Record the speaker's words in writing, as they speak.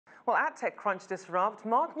Well, at TechCrunch Disrupt,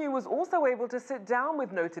 Mark New was also able to sit down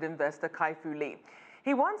with noted investor Kai-Fu Lee.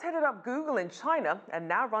 He once headed up Google in China and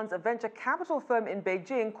now runs a venture capital firm in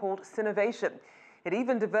Beijing called Sinovation. It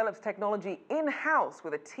even develops technology in-house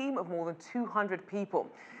with a team of more than 200 people.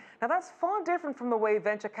 Now, that's far different from the way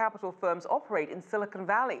venture capital firms operate in Silicon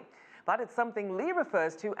Valley, but it's something Lee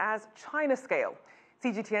refers to as China scale.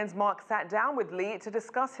 CGTN's Mark sat down with Lee to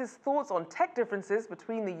discuss his thoughts on tech differences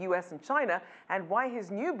between the US and China and why his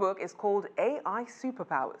new book is called AI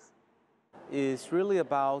Superpowers. It's really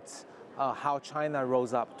about how China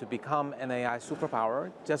rose up to become an AI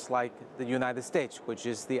superpower, just like the United States, which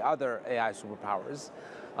is the other AI superpowers.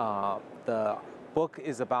 The book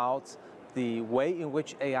is about the way in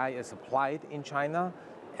which AI is applied in China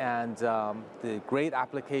and the great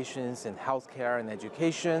applications in healthcare and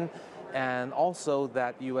education, and also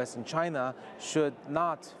that US and China should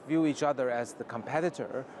not view each other as the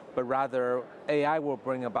competitor, but rather AI will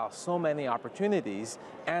bring about so many opportunities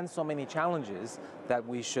and so many challenges that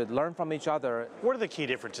we should learn from each other. What are the key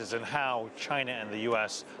differences in how China and the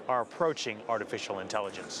US are approaching artificial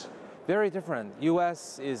intelligence? Very different.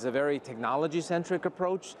 US is a very technology-centric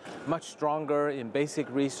approach, much stronger in basic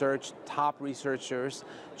research, top researchers.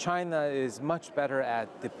 China is much better at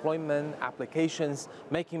deployment, applications,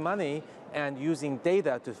 making money, and using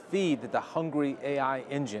data to feed the hungry AI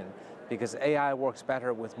engine, because AI works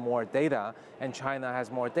better with more data, and China has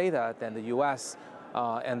more data than the US.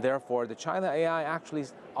 And therefore, the China AI actually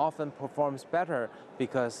often performs better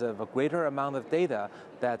because of a greater amount of data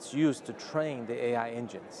that's used to train the AI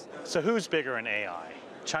engines. So who's bigger in AI,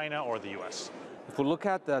 China or the US? If we look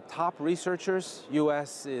at the top researchers,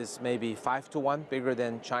 US is maybe 5-to-1 bigger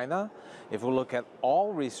than China. If we look at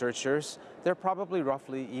all researchers, they're probably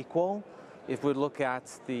roughly equal. If we look at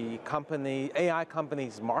the AI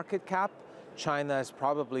company's market cap, China is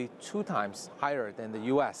probably 2 times higher than the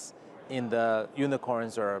US in the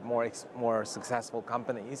unicorns or more successful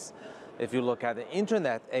companies. If you look at the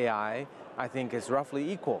internet AI, I think it's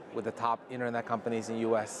roughly equal with the top internet companies in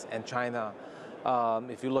US and China.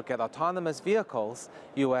 If you look at autonomous vehicles,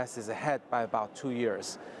 US is ahead by about 2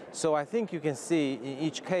 years. So I think you can see in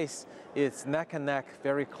each case, it's neck and neck,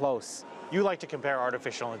 very close. You like to compare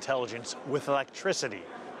artificial intelligence with electricity.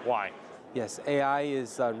 Why? Yes, AI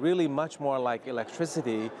is really much more like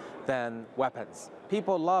electricity than weapons.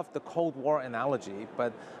 People love the Cold War analogy,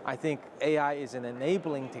 but I think AI is an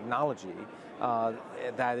enabling technology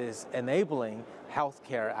that is enabling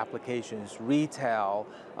healthcare applications, retail,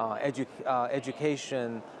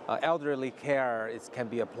 education, elderly care. It can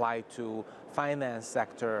be applied to finance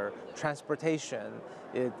sector, transportation.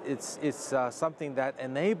 It's something that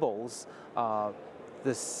enables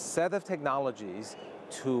the set of technologies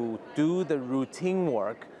to do the routine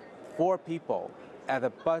work for people at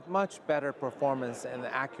a much better performance and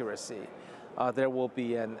accuracy. There will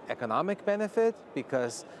be an economic benefit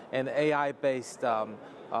because an AI-based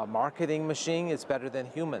marketing machine is better than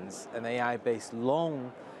humans. An AI-based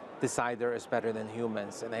loan decider is better than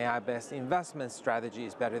humans. An AI-based investment strategy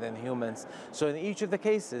is better than humans. So in each of the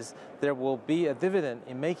cases, there will be a dividend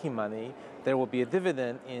in making money. There will be a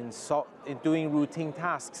dividend in doing routine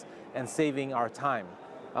tasks and saving our time,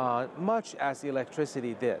 much as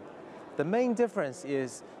electricity did. The main difference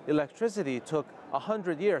is electricity took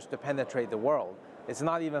 100 years to penetrate the world. It's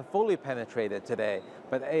not even fully penetrated today.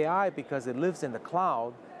 But AI, because it lives in the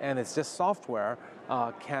cloud and it's just software,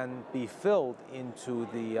 can be filled into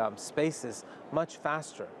the spaces much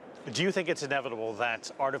faster. Do you think it's inevitable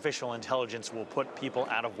that artificial intelligence will put people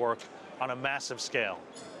out of work on a massive scale?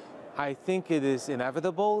 I think it is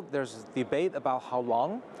inevitable. There's debate about how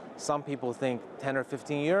long. Some people think 10 or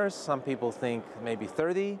 15 years. Some people think maybe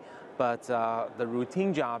 30. But the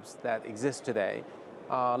routine jobs that exist today,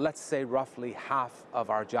 let's say roughly half of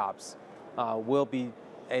our jobs will be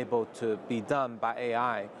able to be done by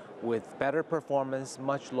AI with better performance,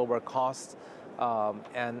 much lower cost,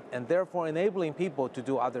 and therefore enabling people to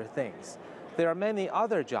do other things. There are many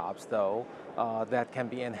other jobs, though, that can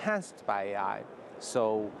be enhanced by AI.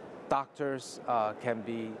 So doctors can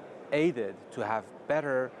be aided to have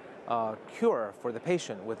better cure for the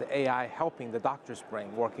patient with the AI helping the doctor's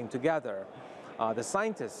brain working together. The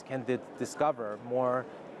scientists can discover more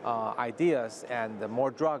ideas and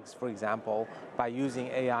more drugs, for example, by using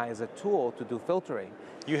AI as a tool to do filtering.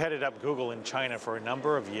 You headed up Google in China for a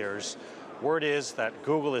number of years. Word is that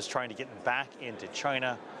Google is trying to get back into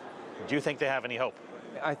China. Do you think they have any hope?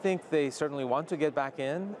 I think they certainly want to get back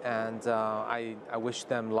in, and I wish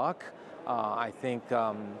them luck. I think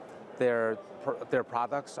their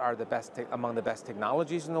products are the best among the best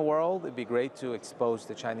technologies in the world. It'd be great to expose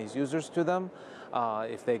the Chinese users to them.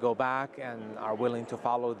 If they go back and are willing to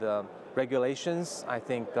follow the regulations, I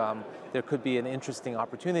think there could be an interesting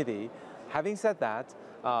opportunity. Having said that,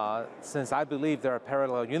 since I believe there are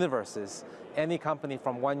parallel universes, any company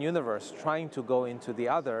from one universe trying to go into the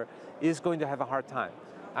other is going to have a hard time.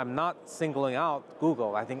 I'm not singling out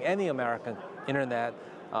Google. I think any American internet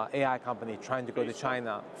AI company trying to go to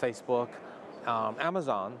China, Facebook,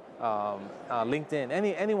 Amazon, LinkedIn,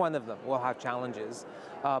 any one of them will have challenges.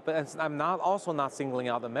 But I'm also not singling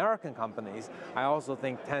out American companies. I also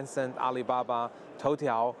think Tencent, Alibaba,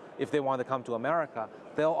 Toutiao, if they want to come to America,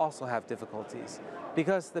 they'll also have difficulties.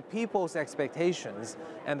 Because the people's expectations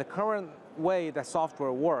and the current way that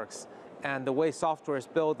software works and the way software is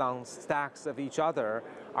built on stacks of each other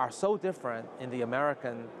are so different in the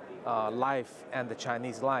American life and the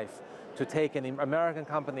Chinese life. To take an American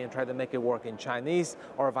company and try to make it work in Chinese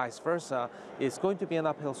or vice versa is going to be an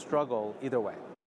uphill struggle either way.